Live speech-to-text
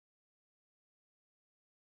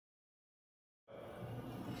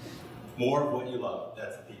More of what you love.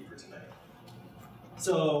 That's the theme for tonight.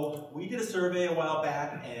 So we did a survey a while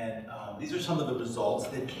back, and these are some of the results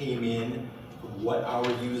that came in from what our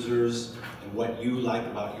users and what you like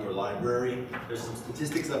about your library. There's some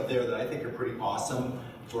statistics up there that I think are pretty awesome.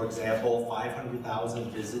 For example,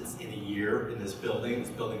 500,000 visits in a year in this building.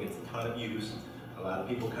 This building gets a ton of use. A lot of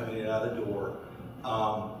people coming in and out of the door.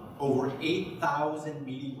 Over 8,000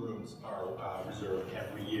 meeting rooms are reserved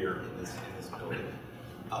every year in this building.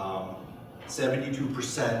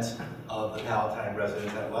 72% of the Palatine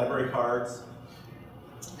residents have library cards.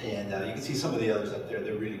 And you can see some of the others up there,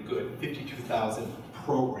 they're really good. 52,000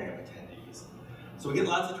 program attendees. So we get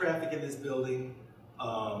lots of traffic in this building.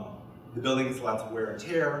 The building gets lots of wear and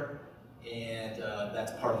tear, and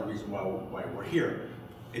that's part of the reason why we're here.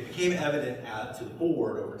 It became evident to the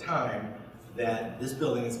board over time that this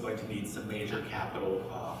building is going to need some major capital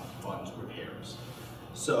fund repairs.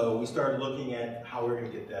 So we started looking at how we're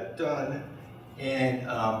going to get that done. And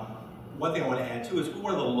one thing I want to add too is we're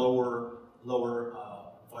one of the lower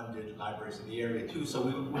funded libraries in the area too. So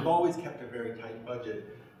we've always kept a very tight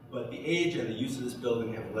budget. But the age and the use of this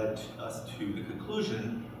building have led us to the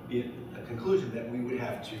conclusion that we would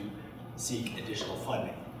have to seek additional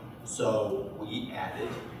funding. So we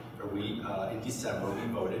in December, we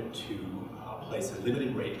voted to place a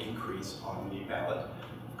limited rate increase on the ballot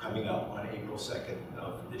coming up on April 2nd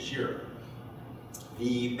of this year.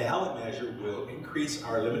 The ballot measure will increase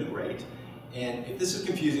our limited rate, and if this is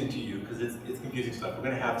confusing to you, because it's confusing stuff, we're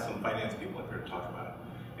going to have some finance people up here to talk about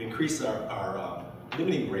it. Increase our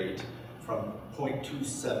limiting rate from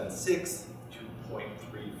 0.276 to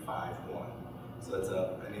 0.351. So that's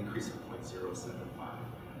an increase of 0.075.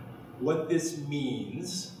 What this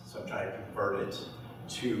means, so I'm trying to convert it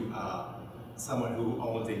to someone who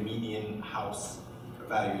owns a median house, a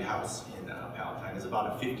valued house in Palatine, is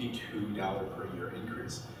about a $52 per year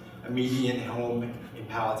increase. A median home in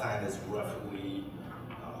Palatine is roughly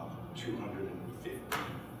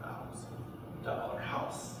 $250,000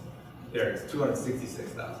 house. There it's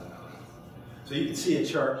 $266,000. So you can see a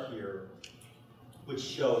chart here which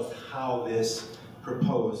shows how this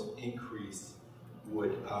proposed increase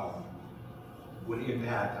would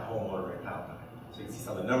impact a homeowner in Palatine. So you can see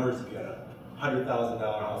some of the numbers. If you had a $100,000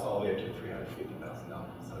 house all the way up to $350,000.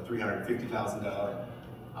 So a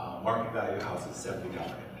 $350,000 market value house is $70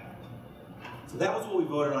 impact. So that was what we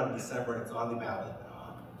voted on in December, and it's on the ballot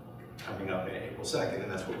coming up in April 2nd,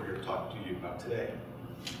 and that's what we're here to talk to you about today.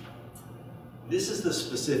 This is the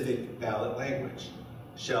specific ballot language.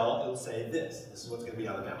 It'll say this is what's going to be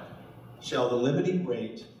on the ballot. Shall the limiting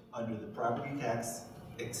rate under the property tax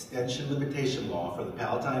extension limitation law for the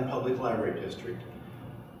Palatine Public Library District,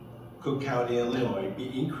 Cook County, Illinois,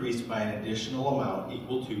 be increased by an additional amount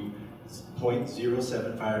equal to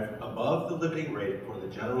 0.075 above the limiting rate for the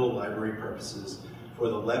general library purposes for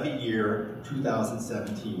the levy year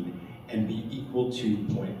 2017 and be equal to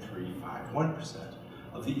 0.351%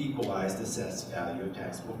 of the equalized assessed value of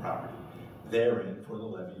taxable property therein for the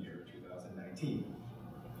levy year 2019.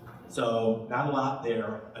 So not a lot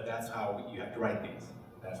there, but that's how you have to write these.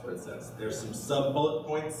 That's what it says. There's some sub-bullet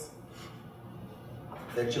points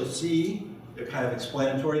that you'll see. They're kind of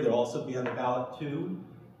explanatory. They'll also be on the ballot too.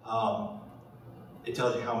 It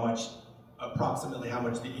tells you approximately how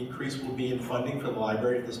much the increase will be in funding for the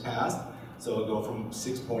library if this passed. So it'll go from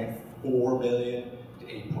 6.4 million to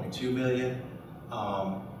 8.2 million.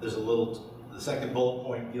 The second bullet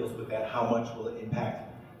point deals with that. How much will it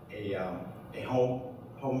impact a home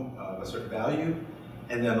of a certain value?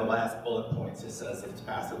 And then the last bullet point just says if it's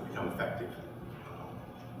passed, it will become effective.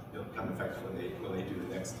 It'll become effective when they do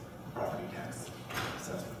the next property tax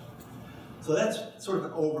assessment. So that's sort of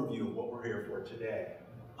an overview of what we're here for today.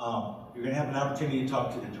 You're going to have an opportunity to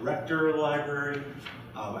talk to the director of the library.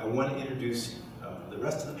 I want to introduce the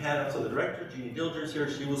rest of the panel. So the director, Jeannie Dilger, is here.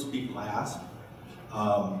 She will speak last.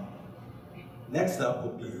 Next up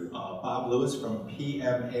will be Bob Lewis from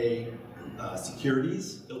PMA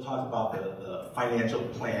Securities. He'll talk about the financial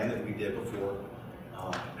plan that we did before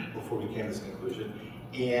we came to this conclusion.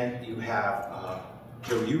 And you have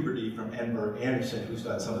Joe Huberty from Enberg Anderson, who's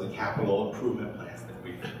done some of the capital improvement plans that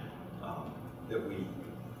we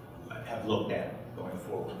have looked at going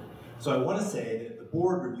forward. So I want to say that the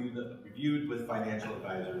board reviewed with financial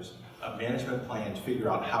advisors a management plan to figure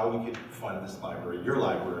out how we could fund this library, your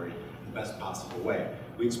library, in the best possible way.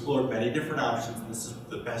 We explored many different options, and this is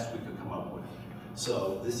the best we could come up with.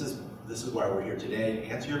 So this is why we're here today, to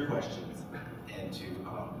answer your questions and to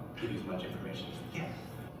give you as much information as we can.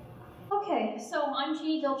 Okay, so I'm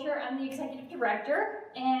Jeannie Dilger, I'm the Executive Director,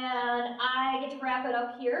 and I get to wrap it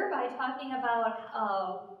up here by talking about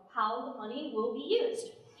how the money will be used.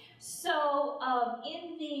 So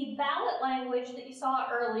in the ballot language that you saw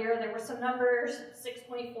earlier, there were some numbers,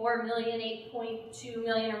 6.4 million, 8.2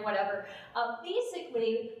 million, or whatever.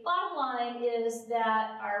 Basically, bottom line is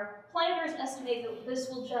that our planners estimate that this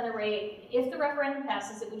will generate, if the referendum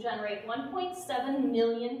passes, it will generate 1.7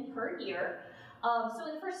 million per year. So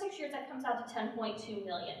in the first 6 years, that comes out to 10.2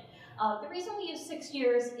 million. The reason we use 6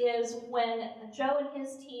 years is when Joe and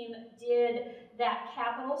his team did that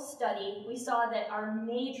capital study, we saw that our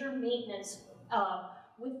major maintenance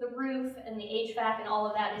with the roof and the HVAC and all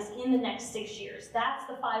of that is in the next 6 years. That's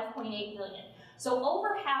the 5.8 million. So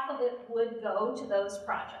over half of it would go to those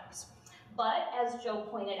projects. But as Joe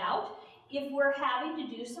pointed out, if we're having to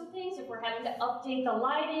do some things, if we're having to update the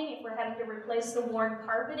lighting, if we're having to replace the worn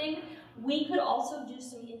carpeting, we could also do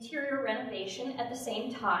some interior renovation at the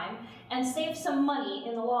same time and save some money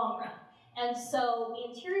in the long run. And so the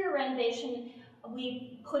interior renovation,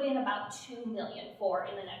 we put in about 2 million for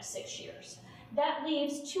in the next 6 years. That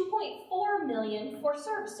leaves 2.4 million for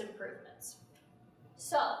service improvements.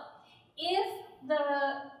 So if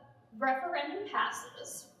the referendum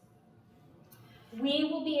passes, we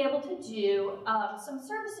will be able to do some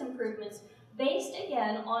service improvements based,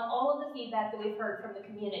 again, on all of the feedback that we've heard from the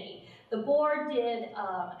community. The board did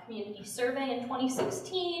a community survey in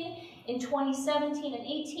 2016. In 2017 and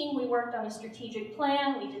 18, we worked on a strategic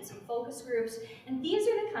plan. We did some focus groups. And these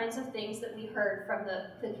are the kinds of things that we heard from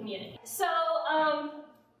the community. So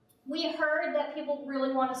we heard that people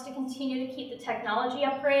really want us to continue to keep the technology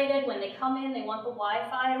upgraded. When they come in, they want the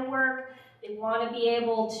Wi-Fi to work. They want to be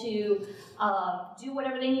able to do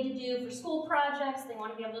whatever they need to do for school projects. They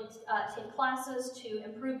want to be able to take classes to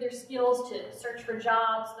improve their skills, to search for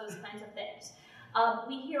jobs, those kinds of things.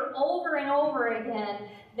 We hear over and over again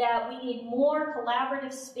that we need more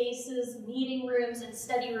collaborative spaces, meeting rooms, and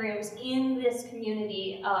study rooms in this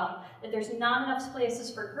community, that there's not enough places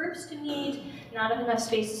for groups to meet, not enough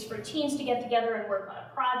spaces for teams to get together and work on a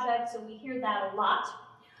project, so we hear that a lot.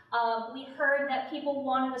 We heard that people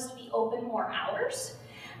wanted us to be open more hours,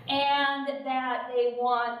 and that they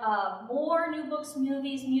want more new books,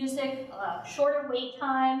 movies, music, shorter wait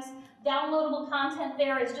times. Downloadable content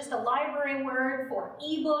there is just a library word for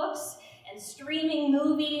ebooks and streaming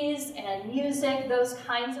movies and music, those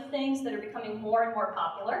kinds of things that are becoming more and more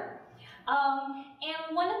popular.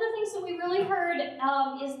 And one of the things that we really heard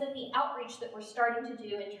is that the outreach that we're starting to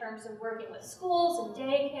do in terms of working with schools and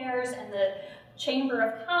daycares and the Chamber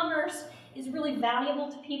of Commerce is really valuable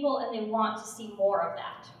to people, and they want to see more of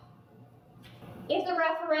that. If the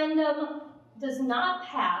referendum does not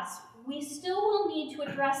pass, we still will need to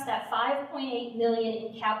address that 5.8 million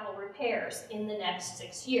in capital repairs in the next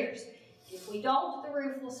 6 years. If we don't, the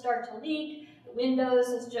roof will start to leak. The windows,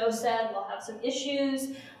 as Joe said, will have some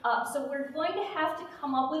issues. So we're going to have to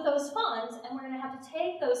come up with those funds, and we're going to have to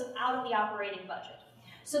take those out of the operating budget.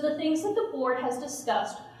 So the things that the board has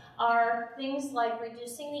discussed are things like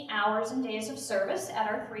reducing the hours and days of service at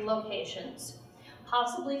our 3 locations,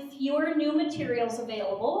 possibly fewer new materials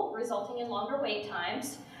available, resulting in longer wait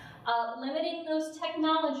times, limiting those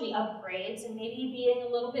technology upgrades and maybe being a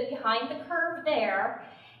little bit behind the curve there,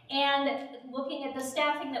 and looking at the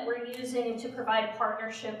staffing that we're using to provide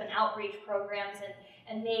partnership and outreach programs,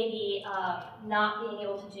 and maybe not being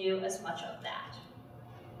able to do as much of that.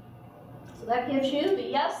 So that gives you the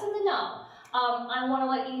yes and the no. I want to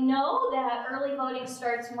let you know that early voting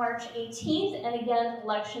starts March 18th, and again,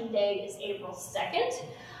 election day is April 2nd.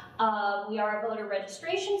 We are a voter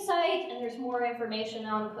registration site, and there's more information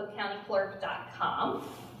on cookcountyclerk.com.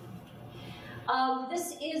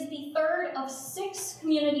 This is the 3rd of 6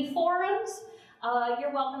 community forums.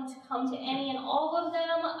 You're welcome to come to any and all of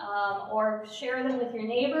them, or share them with your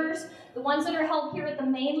neighbors. The ones that are held here at the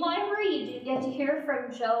main library, you do get to hear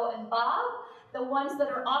from Joe and Bob. The ones that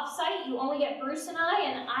are off-site, you only get Bruce and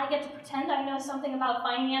I get to pretend I know something about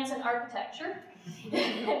finance and architecture.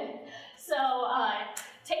 So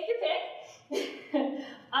take your pick.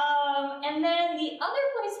 And then the other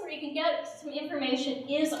place where you can get some information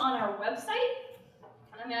is on our website.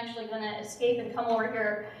 I'm actually going to escape and come over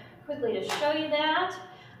here quickly to show you that.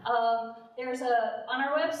 There's on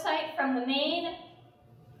our website, from the main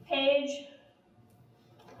page,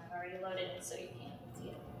 I've already loaded it so you can't see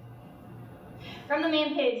it. From the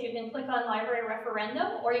main page, you can click on Library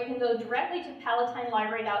Referendum, or you can go directly to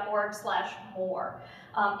palatinelibrary.org/more.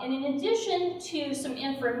 And in addition to some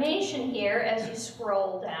information here, as you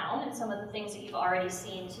scroll down, and some of the things that you've already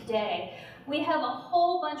seen today, we have a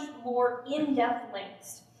whole bunch more in-depth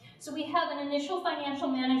links. So we have an initial financial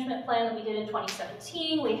management plan that we did in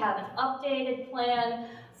 2017. We have an updated plan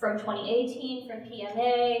from 2018 from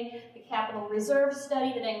PMA, the capital reserve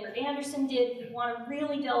study that Egbert Anderson did. If you want to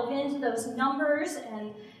really delve into those numbers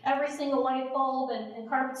and every single light bulb and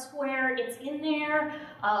carpet square, it's in there.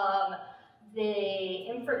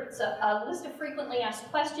 It's a list of frequently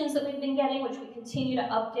asked questions that we've been getting, which we continue to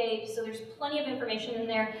update, so there's plenty of information in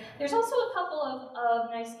there. There's also a couple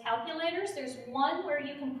of nice calculators. There's one where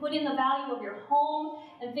you can put in the value of your home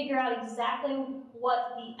and figure out exactly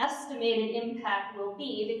what the estimated impact will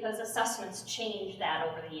be, because assessments change that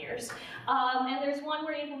over the years. And there's one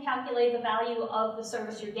where you can calculate the value of the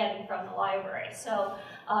service you're getting from the library. So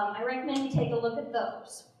I recommend you take a look at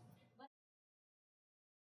those.